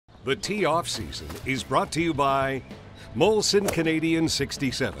The tee-off season is brought to you by Molson Canadian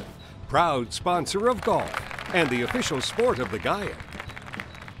 67, proud sponsor of golf and the official sport of the Gaia.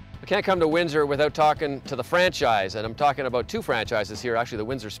 I can't come to Windsor without talking to the franchise, and I'm talking about two franchises here, actually the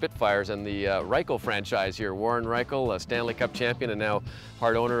Windsor Spitfires and the Rychel franchise here. Warren Rychel, a Stanley Cup champion and now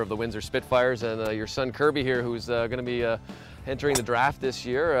part owner of the Windsor Spitfires, and your son Kerby here, who's going to be entering the draft this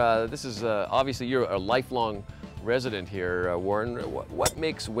year. This is obviously you're a lifelong resident here, Warren. What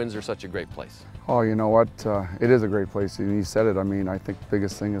makes Windsor such a great place? Oh, you know what? It is a great place. You said it. I mean, I think the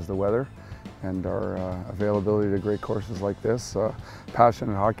biggest thing is the weather and our availability to great courses like this.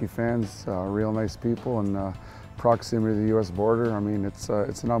 Passionate hockey fans, real nice people, and proximity to the U.S. border. I mean, it's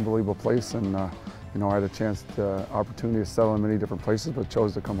an unbelievable place, and you know, I had a chance, opportunity to settle in many different places, but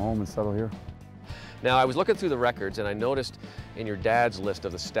chose to come home and settle here. Now, I was looking through the records, and I noticed in your dad's list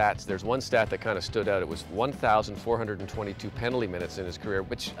of the stats, there's one stat that kind of stood out. It was 1,422 penalty minutes in his career,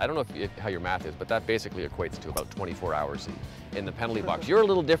 which I don't know how your math is, but that basically equates to about 24 hours in the penalty box. You're a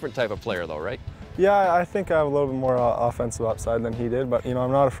little different type of player, though, right? Yeah, I think I have a little bit more offensive upside than he did, but you know,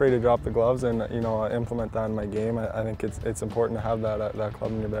 I'm not afraid to drop the gloves and you know, implement that in my game. I think it's important to have that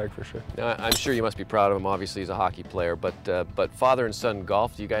club in your bag for sure. Now, I'm sure you must be proud of him. Obviously, he's a hockey player, but father and son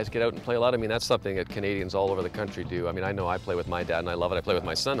golf. Do you guys get out and play a lot? I mean, that's something that Canadians all over the country do. I mean, I know I play with my dad and I love it. I play with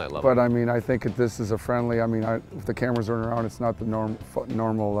my son, I love it. But I mean, I think this is a friendly. I mean, if the cameras aren't around, it's not the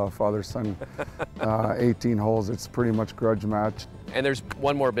normal father-son 18 holes. It's pretty much grudge match. And there's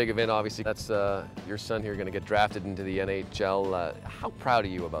one more big event, obviously. That's your son here going to get drafted into the NHL. How proud are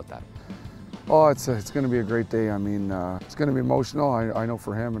you about that? Oh, it's going to be a great day. I mean, it's going to be emotional. I know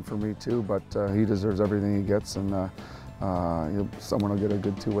for him and for me too, but he deserves everything he gets, and someone will get a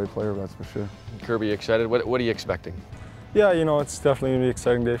good two-way player, that's for sure. Kerby, excited? What are you expecting? Yeah, you know, it's definitely going to be an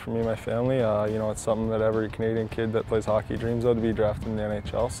exciting day for me and my family. You know, it's something that every Canadian kid that plays hockey dreams of, to be drafted in the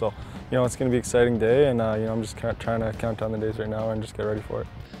NHL. So, you know, it's going to be an exciting day, and you know, I'm just trying to count down the days right now and just get ready for it.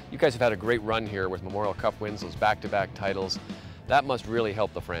 You guys have had a great run here with Memorial Cup wins, those back-to-back titles. That must really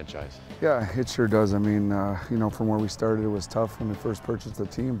help the franchise. Yeah, it sure does. I mean, you know, from where we started, it was tough when we first purchased the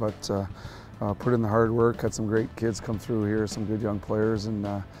team, but put in the hard work, had some great kids come through here, some good young players, and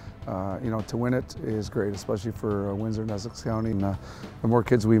you know, to win it is great, especially for Windsor and Essex County. And the more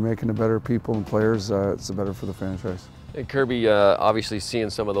kids we make into better people and players, it's the better for the franchise. And Kerby, obviously seeing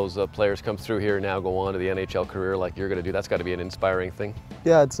some of those players come through here now go on to the NHL career like you're going to do, that's got to be an inspiring thing.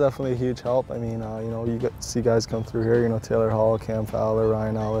 Yeah, it's definitely a huge help. I mean, you know, you get to see guys come through here, you know, Taylor Hall, Cam Fowler,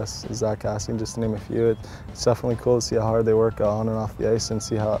 Ryan Ellis, Zach Cassian, just to name a few. It's definitely cool to see how hard they work on and off the ice and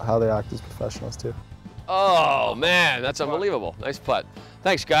see how they act as professionals too. Oh man, that's unbelievable. Nice putt.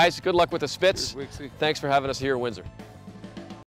 Thanks guys, good luck with the Spits. Thanks for having us here in Windsor.